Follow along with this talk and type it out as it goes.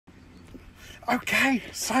Okay,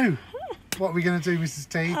 so what are we going to do, Mrs.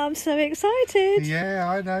 T? I'm so excited. Yeah,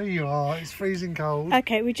 I know you are. It's freezing cold.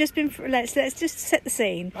 Okay, we've just been. Let's just set the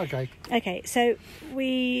scene. Okay. Okay, so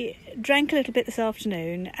we drank a little bit this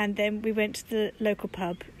afternoon, and then we went to the local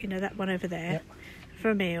pub. You know, that one over there. Yep. For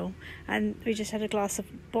a meal, and we just had a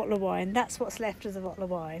bottle of wine. That's what's left of the bottle of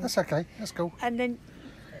wine. That's okay. That's cool. And then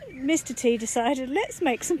Mr. T decided, let's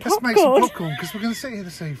make some Let's popcorn. make some popcorn because we're going to sit here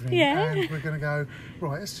this evening Yeah. and we're going to go,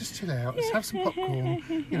 right, let's just chill out. Let's have some popcorn,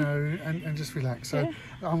 you know, and just relax. So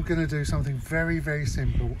I'm going to do something very, very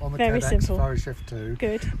simple on the Cadac Safari Chef 2.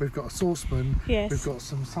 Good. We've got a saucepan. Yes. We've got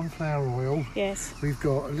some sunflower oil. Yes. We've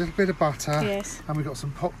got a little bit of butter. Yes. And we've got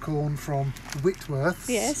some popcorn from Whitworth's.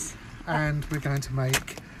 Yes. And we're going to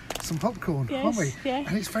make some popcorn, Yes, aren't we? yeah.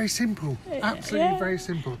 And it's very simple. Absolutely Yeah. very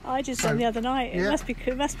simple. I did some the other night. It yeah. must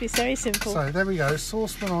be very simple. So there we go,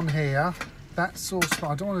 saucepan on here. That saucepan,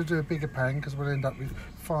 I don't want to do a bigger pan because we'll end up with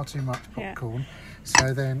far too much popcorn.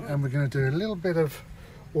 So then, and we're going to do a little bit of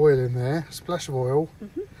oil in there, a splash of oil.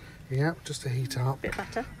 Yeah, just to heat up. Bit of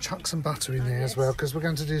butter. Chuck some butter in there as well because we're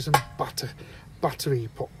going to do some buttery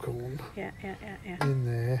popcorn. Yeah. In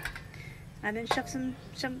there. And then shove some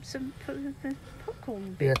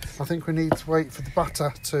popcorn Yeah, bits. I think we need to wait for the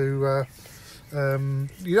butter to.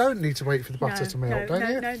 You don't need to wait for the butter to melt, don't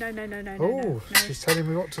you? No. Oh, no. she's telling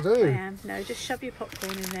me what to do. I am. No, just shove your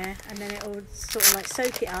popcorn in there, and then it'll sort of like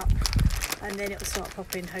soak it up, and then it'll start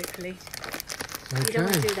popping. Hopefully, you don't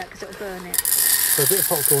want to do that because it'll burn it. So a bit of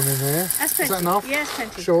popcorn in there. That's plenty. Is that enough? Yeah, that's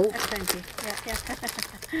plenty. Sure. That's plenty. Yeah. Yeah.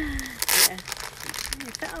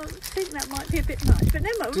 I think that might be a bit much, but no,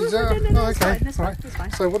 Oh, okay. That's fine. Right. That's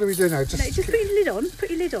fine. So what do we do now? Just put your lid on. Put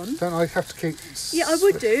your lid on. Don't I have to keep? Yeah, I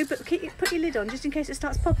would do, but put your lid on just in case it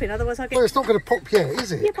starts popping. Otherwise, I get. Well, it's not going to pop yet,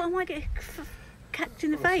 is it? Yeah, but I might get catched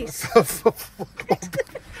in the face.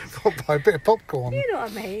 By a bit of popcorn. You know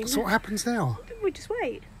what I mean? So what happens now? We just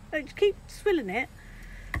wait. Just keep swilling it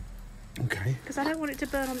Okay. because I don't want it to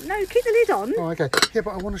burn on. No, keep the lid on. Oh, okay. Yeah,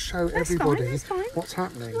 but I want to show everybody what's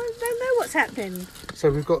happening. I don't know what's happening.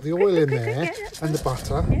 So we've got the oil in there yeah, and the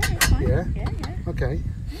butter. Yeah, that's fine. Yeah. Yeah. Okay.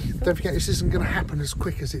 Don't forget, this isn't going to happen as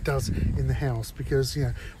quick as it does in the house because, you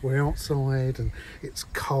know, we're outside and it's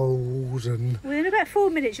cold and... Well, in about 4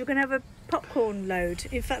 minutes, you're going to have a popcorn load.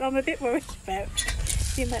 In fact, I'm a bit worried about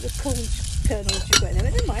the amount of corn kernels you've got in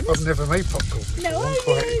there. But never mind. I've never made popcorn before. No, I'm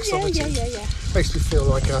quite excited. Yeah. Makes me feel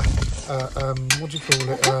like a what do you call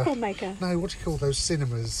it? A popcorn maker. No, what do you call those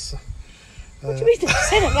cinemas? What do you mean,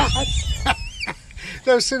 cinemas?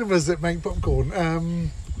 Those cinemas that make popcorn.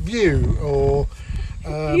 View or...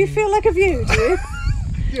 you feel like a View, do you?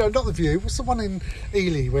 You know, not the View. What's the one in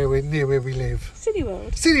Ely where we live?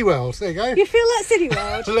 Cineworld. Cineworld. There you go. You feel like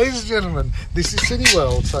Cineworld? Ladies and gentlemen, this is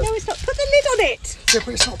Cineworld. So No, it's not. Put the lid on it. yeah,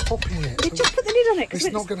 but it's not popping yet. You just put the lid on it. It's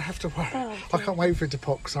not going to have to work. Oh, I can't wait for it to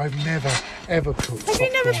pop because I've never ever cooked. Have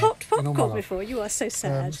you never popped in all my popcorn life. before? You are so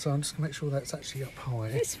sad. So I'm just going to make sure that's actually up high.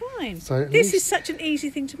 It's fine. So at This least- is such an easy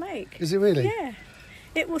thing to make. Is it really? Yeah.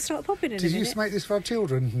 It will start popping in Did a you minute. used to make this for our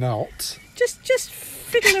children? Not. Just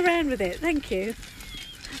fiddle around with it. Thank you.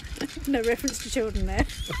 No reference to children there.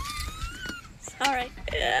 Sorry.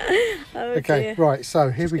 Oh, Okay, dear. right. So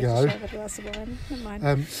here we Just go. have a glass of wine. Never mind.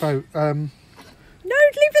 No, No,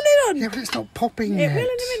 leave the lid on. yeah, but it's not popping It yet. will in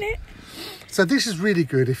a minute. So this is really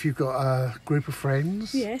good if you've got a group of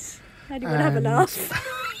friends. Yes. And you want to have a And-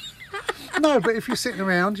 laugh. No, but if you're sitting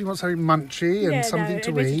around, you want something munchy and Yeah, something no, to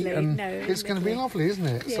eat, admittedly, and no, it's going to be admittedly. lovely, isn't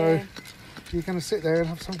it? Yeah. So you're going to sit there and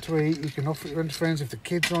have something to eat. You can offer it to friends if the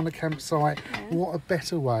kids are on a campsite. What a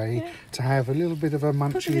better way to have a little bit of a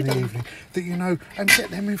munchie in the evening that you know, and get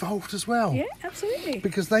them involved as well. Yeah, absolutely.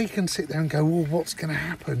 Because they can sit there and go, well, what's going to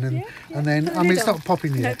happen? And Yeah. and then, Put the I mean, lid it's on. not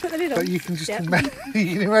popping yet. No, put the lid But on. you can just Yeah. imagine, you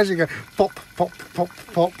can imagine go pop, pop, pop,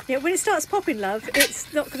 pop. Yeah, when it starts popping, love,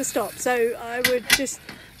 it's not going to stop. So I would just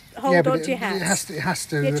hold Yeah, but on to your hands. it has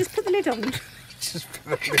to. Yeah, just put the lid on. just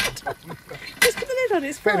put the lid on. Just put the lid on,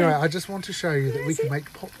 it's But fine. anyway, I just want to show you that we That's can it.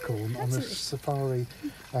 make popcorn on the Absolutely. Safari,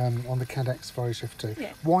 on the Cadac Safari Chef 2.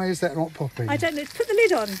 Yeah. Why is that not popping? I don't know. Put the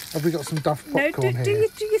lid on. Have we got some Duff No, popcorn do here?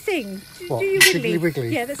 your thing. What, Do your wiggly. jiggly wiggly?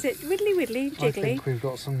 Yeah, that's it. Wiggly wiggly, I jiggly. think we've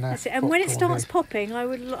got some That's naff it. And when it popcorn starts popping,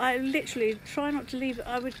 I literally try not to leave it.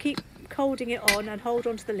 I would keep holding it on and hold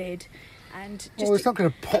on to the lid, and just Well, it's not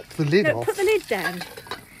going to pop the lid no, off, put the lid down.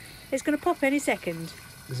 It's going to pop any second.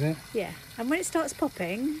 is it? Yeah. And when it starts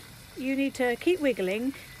popping, you need to keep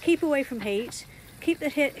wiggling, keep away from heat, keep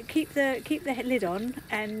the lid on,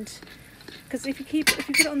 and because if you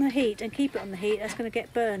put it on the heat and keep it on the heat, that's going to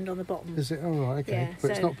get burned on the bottom. Is it? Oh, right, okay. Yeah,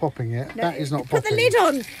 But it's so- not popping yet. No, That is not put popping. the lid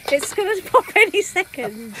on. It's going to pop any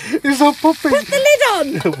second. It's not popping. Put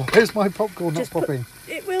the lid on. Where's my popcorn not Just put- popping?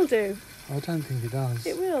 It will do. I don't think it does.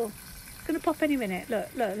 It will. It's going to pop any minute. Look,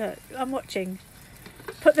 look, look. I'm watching.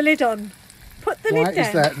 Put the lid on. Put the lid down. Why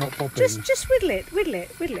is that not popping? Just whittle it, whittle it,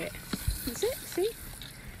 whittle it. That's it, see?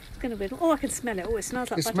 It's going to whittle. Oh, I can smell it. Oh, it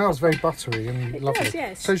smells like butter. It smells very buttery and it lovely. Does,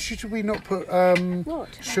 yes. So should we not put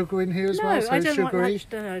what? Sugar in here as no, well? So I don't sugary?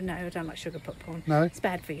 like no, I don't like sugar popcorn. No? It's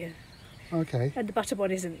bad for you. Okay. And the butter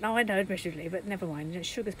one isn't. No, I know, admittedly, but never mind.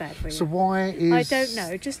 Sugar's bad for you. So why is... I don't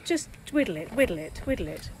know. Just whittle it, whittle it, whittle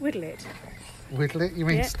it, whittle it. Whittle it? You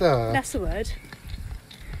mean Yeah, stir? that's the word.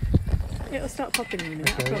 It'll start popping in a minute,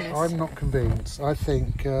 I Okay, promise. I'm not convinced. I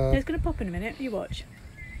think... It's going to pop in a minute. You watch.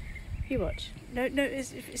 You watch. No,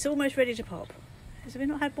 it's almost ready to pop. Has we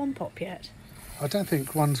not had one pop yet? I don't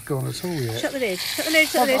think one's gone at all yet. Shut the lid. Shut the lid.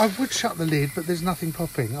 Shut the lid. I would shut the lid, but there's nothing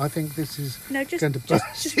popping. I think this is No, just going to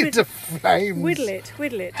burst just into flames. whittle it.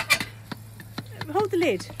 Whittle it. Hold the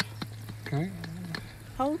lid. Okay.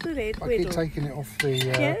 Hold the lid. I Whittle. keep taking it off the...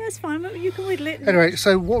 Yeah, that's fine. You can whittle it. Anyway,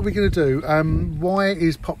 so what are we going to do? Why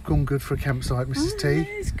is popcorn good for a campsite, Mrs. T?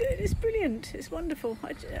 It's good. It's brilliant. It's wonderful.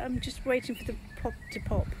 I'm just waiting for the pop to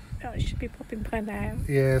pop. Oh, it should be popping by now.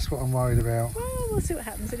 Yeah, that's what I'm worried about. Well, we'll see what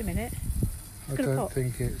happens in a minute. I gonna don't pop.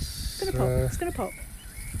 think it's... It's gonna pop. It's gonna pop.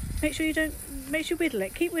 Make sure you don't. Make sure you whittle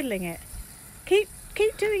it. Keep whittling it. Keep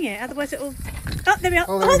doing it. Otherwise it'll. Oh, there we are.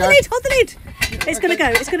 Oh, there hold we the go. lid. Hold the lid. It's gonna go.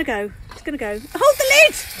 It's gonna go. It's gonna go. Hold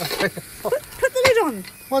the lid. Put the lid on.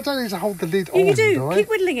 Well, I don't need to hold the lid You on, do. I? Keep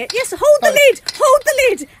whittling it. Yes. Hold the lid. Hold the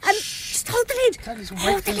lid. And just hold the lid. That is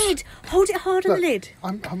Hold the wet. lid. Hold it hard on Look, the lid.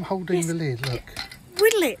 I'm holding Yes. the lid, look.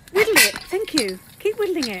 Whittle it. Whittle it. Thank you. Keep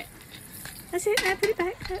whittling it. That's it. Now put it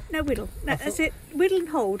back. No whittle. No, that's it. Whittle and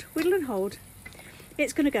hold. Whittle and hold.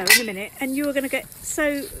 It's going to go in a minute, and you are going to get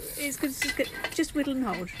so. It's good. Just whittle and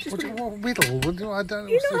hold. Just What, whittle. what whittle? I don't know.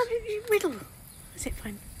 You what's know, this? you whittle. That's it.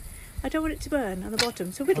 Fine. I don't want it to burn on the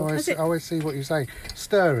bottom, so whittle. Oh, That's it. I see what you're saying.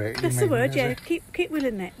 Stir it. That's you the mean, word. is Yeah. it? Keep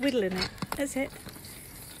whittling it. Whittling it. That's it.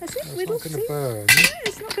 That's it. It's Whittle. not going to See? burn. No,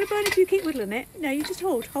 it's not going to burn if you keep whittling it. No, you just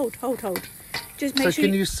hold. Just make So sure.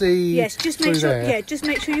 can you see Yes, just through make sure. there? Yeah, just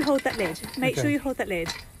make sure you hold that lid. Make Okay. sure you hold that lid.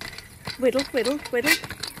 Whittle, whittle, whittle,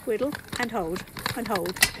 whittle, and hold, and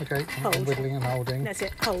hold. Okay, I'm Hold. whittling and holding. That's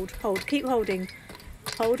it. Hold. Keep holding.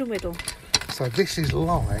 Hold and whittle. So this is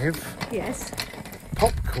live Yes.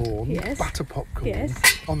 popcorn, Yes. butter popcorn, Yes.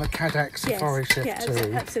 on the Cadac Safari Chef Yeah,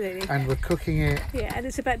 2. absolutely. And we're cooking it, Yeah, and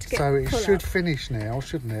it's about to get so it full should up. finish now,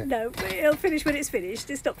 shouldn't it? No, it'll finish when it's finished.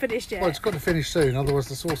 It's not finished yet. Well, it's got to finish soon, otherwise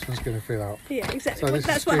the saucepan's going to fill up. Yeah, exactly. So Well, this is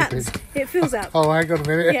that's what happens. stupid. It fills up. Oh, hang on a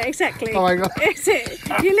minute. Yeah, exactly. Oh, hang on. That's it.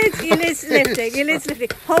 Your lid's lifting. Your lid's lifting.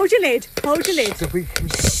 Hold your lid. Hold your lid. Did we,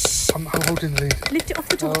 I'm holding the lid. Lift it off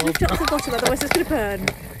the top. Oh. Lift it off the bottom. Otherwise, it's going to burn.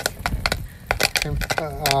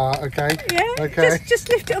 Okay. Yeah. Okay. Just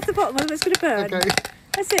lift it off the bottom. Otherwise, it's going to burn. Okay.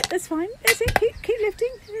 That's it. That's fine. That's it. Keep lifting.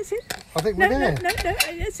 That's it. I think No, we're there. no.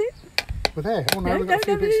 That's it. We're there. Oh no, No, we've got a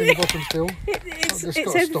few no, bits in the no. bottom still. It's It's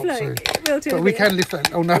got to stop overflowing. soon. It will do. But in a we minute. can lift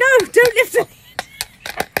it. Oh no. No, don't lift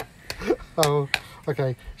it. Oh,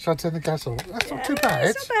 okay. Shall I turn the gas off? That's not too Yeah, bad.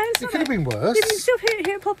 it's not bad, it's It not could have been worse. You can still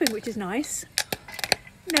hear it popping, which is nice.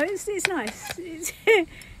 No, it's nice.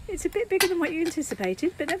 It's a bit bigger than what you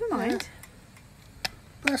anticipated, but never mind.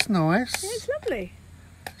 That's nice. Yeah, it's lovely.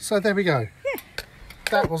 So there we go. Yeah.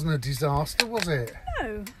 That wasn't a disaster, was it?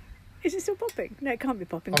 No. Is it still popping? No, it can't be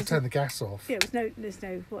popping. I'll 'cause turn the gas off. Yeah, there's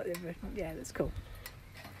no whatever. Yeah, that's cool.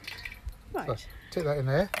 Right. So, stick that in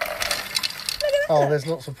there. Look at Oh, that. there's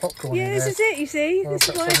lots of popcorn Yeah, in this there. is it, you see. Oh, This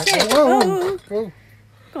is perhaps why I there- said. Oh, Oh, oh.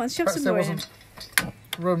 go on, shove Perhaps some there more in. wasn't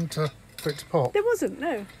room for it to pop. There wasn't,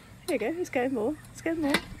 no. Here you go, let's go more. Let's go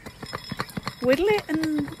more. Whittle it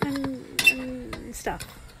and stuff.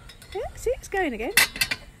 Yeah, see, it's going again.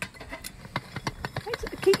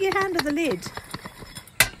 Keep your hand on the lid.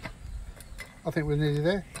 I think we're nearly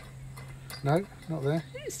there. No, not there.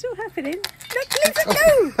 It's still happening. Look, leave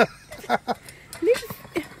it go! Leave.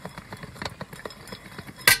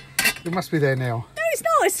 It must be there now. No, it's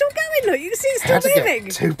not. It's still going. Look, you can see it's How still to moving.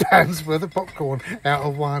 get 2 pounds worth of popcorn out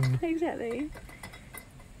of one. Exactly.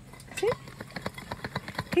 See?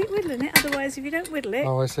 Keep whittling it, otherwise if you don't whittle it...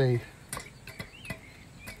 Oh, I see.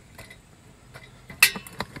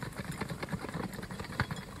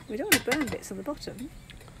 We don't want to burn bits on the bottom.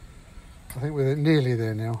 I think we're nearly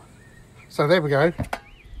there now. So there we go.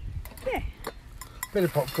 Yeah. Bit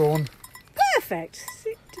of popcorn. Perfect.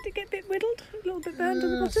 See, did it get a bit whittled? A little bit burned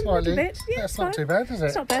on the bottom? Slightly. A little bit? Yeah, That's it's not fine. too bad, is it?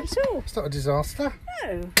 It's not bad at all. It's not a disaster.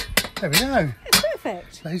 No. There we go. It's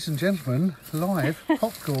perfect. Ladies and gentlemen, live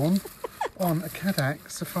popcorn on a Cadac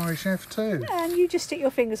Safari Chef 2. And you just stick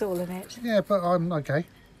your fingers all in it. Yeah, but I'm okay.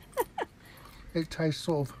 It tastes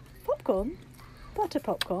sort of... Popcorn? Butter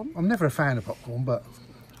popcorn? I'm never a fan of popcorn, but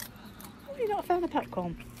You're not a fan of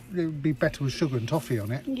popcorn? It would be better with sugar and toffee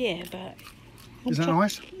on it. Yeah, but... Is that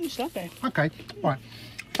nice? It's lovely. Okay, right.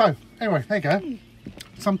 So, anyway, there you go.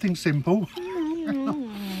 Something simple.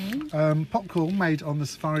 Popcorn made on the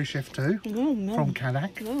Safari Chef 2 from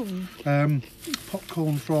Cadac.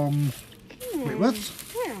 Popcorn from Whitworth's,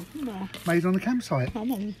 made on the campsite.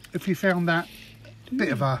 If you found that bit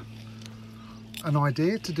of an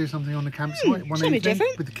idea to do something on the campsite one evening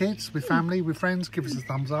different. with the kids, with family, with friends, give us a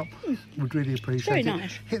thumbs up. We'd really appreciate it.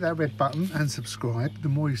 Nice. Hit that red button and subscribe. The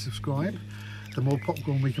more you subscribe, the more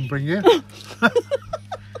popcorn we can bring you.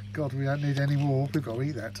 God, we don't need any more. We've got to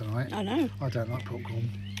eat that tonight. I know. I don't like popcorn.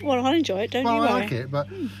 Well, I'll enjoy it, don't you worry. I like it, but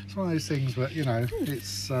it's one of those things that, you know,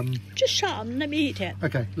 it's... Just shut up and let me eat it.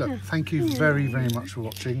 Okay, look, thank you very, very much for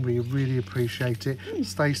watching. We really appreciate it.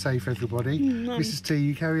 Stay safe, everybody. Mrs T,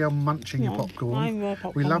 you carry on munching your popcorn. I love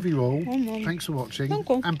popcorn. We love you all. Thanks for watching.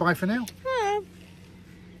 And bye for now.